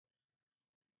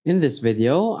In this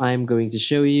video, I'm going to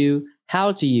show you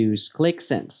how to use Qlik.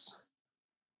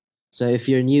 So if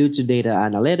you're new to data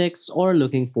analytics or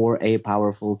looking for a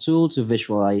powerful tool to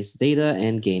visualize data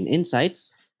and gain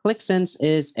insights, Qlik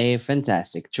is a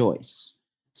fantastic choice.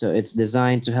 So it's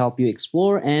designed to help you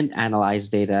explore and analyze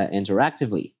data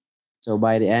interactively. So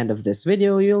by the end of this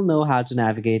video, you'll know how to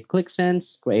navigate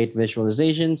Qlik, create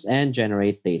visualizations, and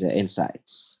generate data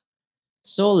insights.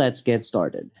 So let's get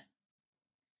started.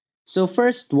 So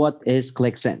first, what is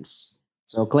ClickSense?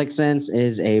 So ClickSense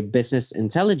is a business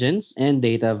intelligence and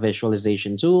data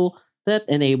visualization tool that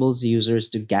enables users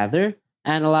to gather,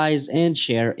 analyze, and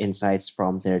share insights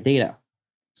from their data.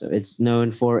 So it's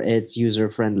known for its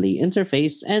user-friendly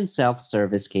interface and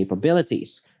self-service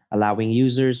capabilities, allowing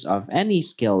users of any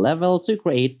skill level to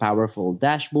create powerful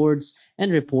dashboards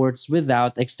and reports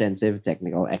without extensive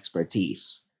technical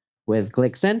expertise. With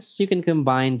ClickSense, you can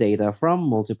combine data from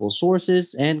multiple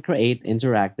sources and create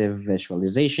interactive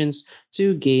visualizations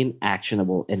to gain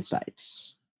actionable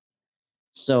insights.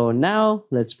 So now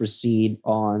let's proceed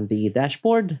on the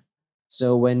dashboard.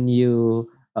 So when you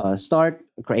start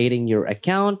creating your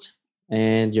account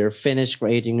and you're finished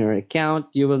creating your account,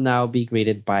 you will now be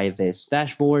greeted by this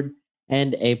dashboard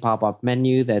and a pop-up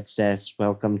menu that says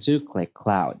Welcome to Qlik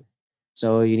Cloud.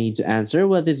 So you need to answer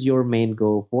what is your main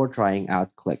goal for trying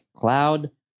out Qlik Cloud.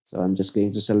 So I'm just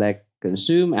going to select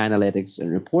Consume Analytics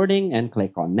and Reporting and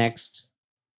click on Next.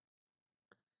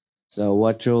 So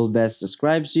what role best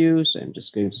describes you? So I'm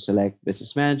just going to select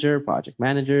Business Manager, Project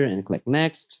Manager, and click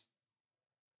Next.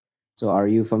 So are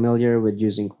you familiar with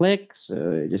using Qlik?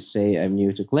 So just say I'm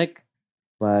new to Qlik.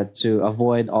 But to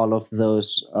avoid all of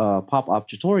those pop-up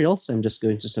tutorials, I'm just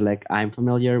going to select I'm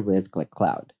familiar with Qlik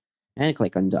Cloud and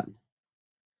click on Done.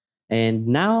 And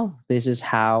now this is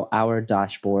how our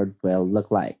dashboard will look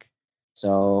like.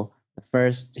 So the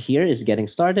first here is getting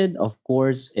started. Of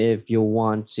course, if you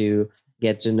want to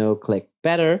get to know Qlik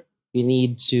better, you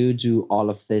need to do all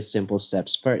of these simple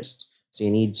steps first. So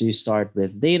you need to start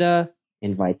with data,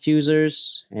 invite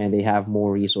users, and they have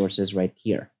more resources right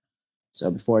here.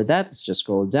 So before that, let's just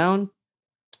scroll down.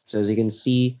 So as you can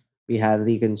see, we have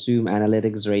the consume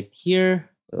analytics right here.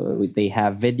 They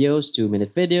have videos,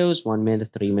 2-minute videos, 1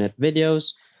 minute, 3-minute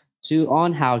videos,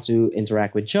 on how to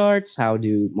interact with charts, how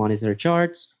to monitor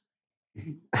charts,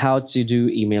 how to do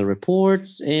email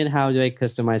reports, and how do I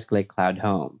customize Qlik Cloud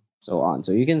Home, so on.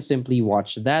 So you can simply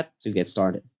watch that to get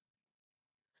started.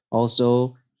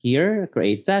 Also here,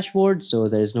 create dashboard. So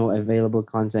there's no available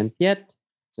content yet.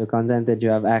 So content that you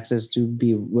have access to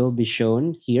will be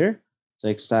shown here. So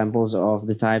examples of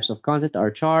the types of content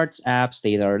are charts, apps,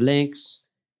 data, or links.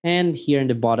 And here in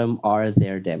the bottom are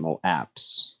their demo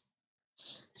apps.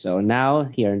 So now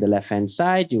here on the left hand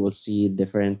side, you will see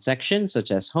different sections such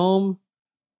as home.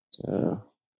 So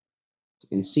you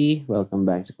can see, welcome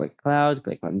back to Qlik Cloud,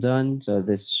 click on done. So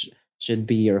this should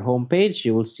be your home page.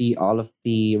 You will see all of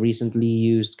the recently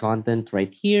used content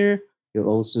right here. You'll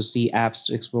also see apps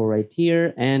to explore right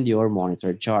here and your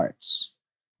monitored charts.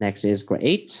 Next is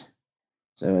create.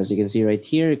 So as you can see right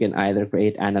here, you can either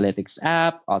create analytics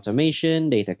app,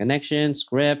 automation, data connection,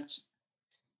 script,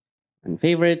 and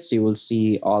favorites. You will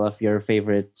see all of your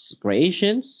favorites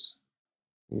creations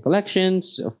and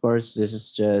collections. Of course, this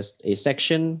is just a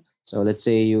section. So let's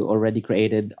say you already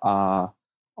created an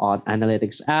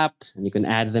analytics app and you can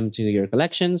add them to your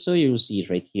collection. So you'll see it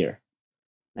right here.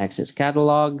 Next is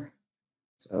catalog.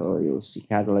 So you'll see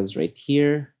catalogs right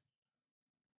here.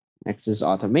 Next is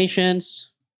automations.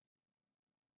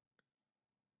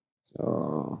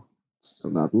 So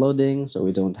still not loading. So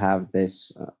we don't have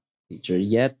this feature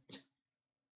yet.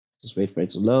 Just wait for it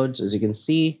to load. So as you can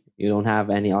see, you don't have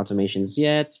any automations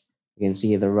yet. You can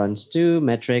see the runs to,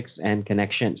 metrics, and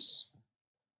connections.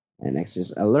 And next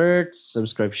is alerts,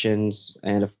 subscriptions,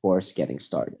 and of course, getting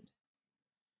started.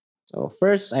 So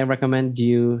first, I recommend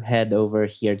you head over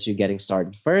here to getting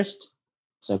started first.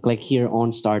 So click here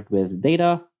on start with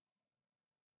data.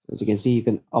 So as you can see, you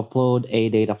can upload a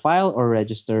data file or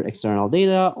register external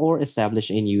data or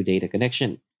establish a new data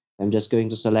connection. I'm just going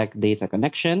to select data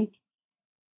connection.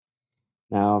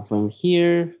 Now from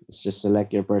here, let's just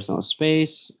select your personal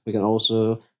space. We can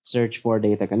also search for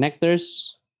data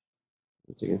connectors,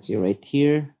 as you can see right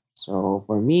here. So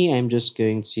for me, I'm just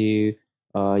going to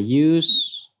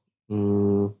use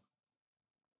Google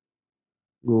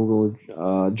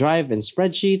Drive and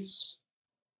spreadsheets.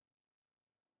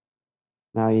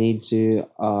 Now you need to,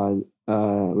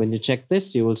 when you check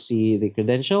this, you will see the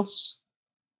credentials.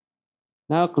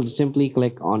 Now simply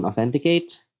click on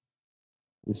Authenticate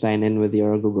and sign in with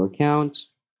your Google account.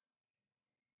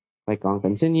 Click on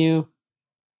Continue.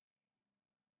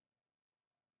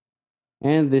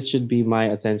 And this should be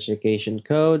my authentication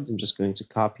code. I'm just going to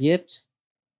copy it,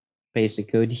 paste the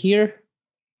code here,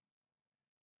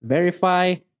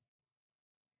 verify.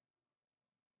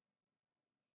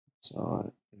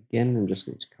 So again, I'm just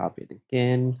going to copy it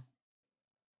again,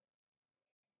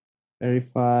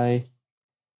 verify.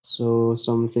 So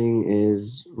something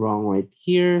is wrong right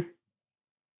here.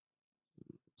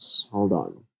 Hold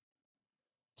on.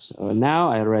 So now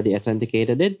I already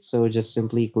authenticated it. So just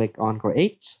simply click on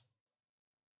create.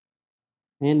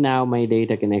 And now my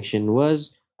data connection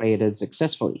was created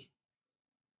successfully.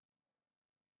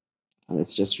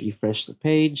 Let's just refresh the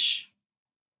page.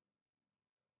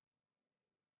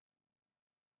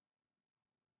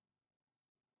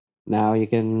 Now you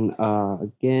can,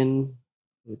 again,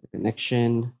 with the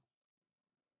connection.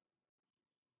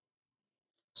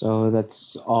 So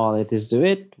that's all it is to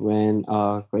it when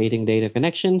creating data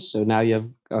connections. So now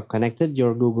you have connected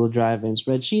your Google Drive and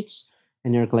spreadsheets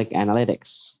and your Qlik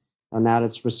Analytics. So now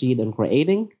let's proceed on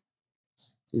creating.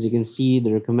 As you can see,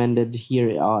 the recommended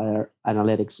here are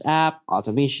Analytics app,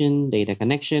 automation, data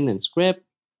connection, and script.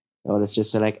 So let's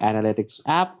just select Analytics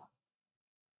app.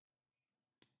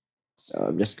 So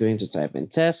I'm just going to type in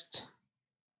test,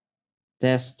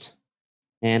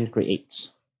 and create.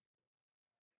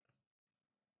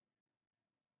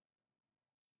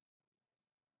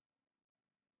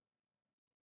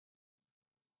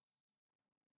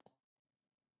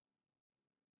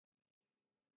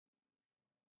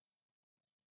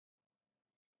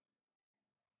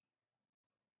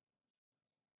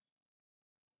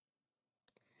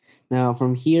 Now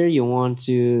from here, you want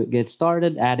to get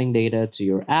started adding data to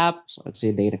your app. So let's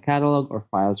say data catalog or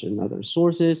files and other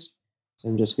sources. So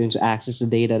I'm just going to access the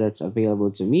data that's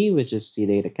available to me, which is the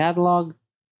data catalog.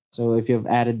 So if you've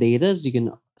added data, you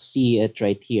can see it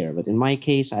right here. But in my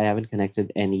case, I haven't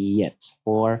connected any yet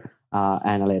for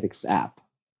Analytics app.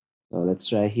 So let's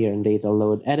try here in data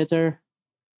load editor.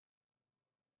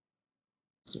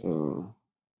 So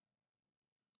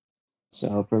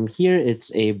So from here,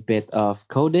 it's a bit of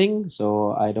coding.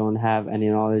 So I don't have any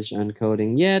knowledge on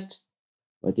coding yet,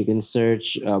 but you can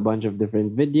search a bunch of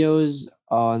different videos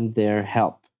on their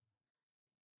help.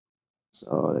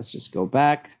 So let's just go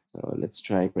back. So let's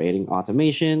try creating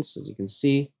automations. As you can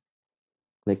see,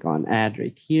 click on add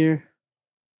right here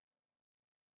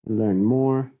and learn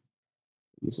more.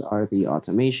 These are the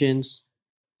automations.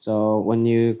 So when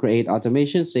you create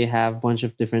automations, they have a bunch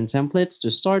of different templates to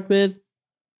start with.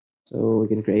 So we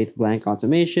can create blank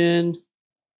automation,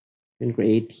 can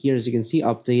create here, as you can see,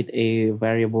 update a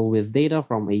variable with data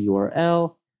from a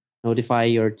URL, notify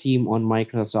your team on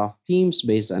Microsoft Teams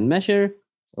based on measure.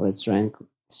 So let's try and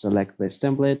select this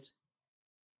template.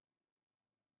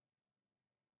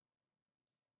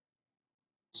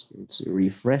 Just going to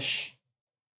refresh.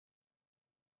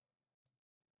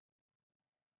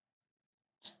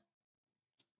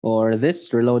 Or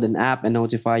this, reload an app and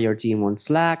notify your team on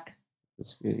Slack.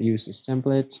 Let's use this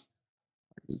template.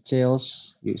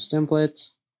 Details, use template.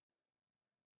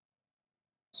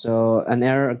 So an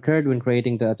error occurred when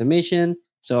creating the automation.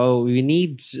 So we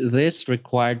need this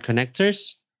required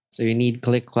connectors. So you need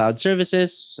Qlik Cloud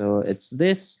Services. So it's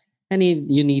this, and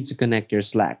you need to connect your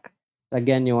Slack.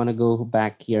 Again, you want to go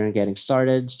back here and getting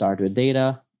started. Start with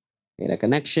data, data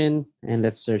connection, and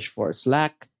let's search for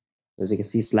Slack. As you can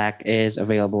see, Slack is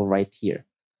available right here.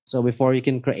 So before you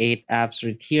can create apps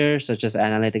right here, such as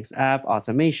Analytics app,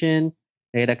 automation,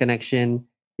 data connection,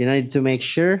 you need to make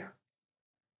sure,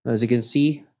 as you can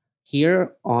see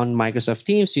here on Microsoft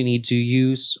Teams, you need to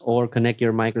use or connect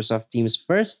your Microsoft Teams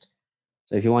first.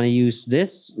 So if you want to use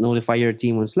this, notify your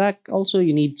team on Slack, also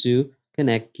you need to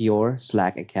connect your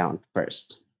Slack account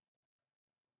first.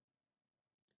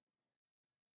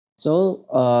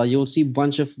 So you'll see a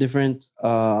bunch of different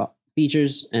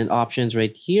features and options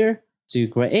right here to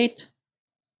create.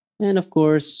 And of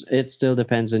course, it still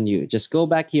depends on you. Just go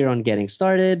back here on getting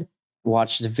started,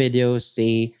 watch the videos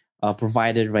they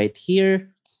provided right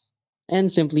here, and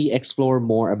simply explore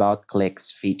more about Qlik's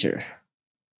feature.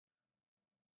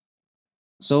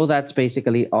 So that's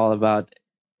basically all about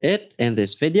it in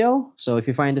this video. So if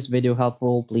you find this video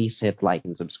helpful, please hit like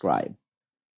and subscribe.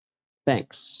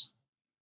 Thanks.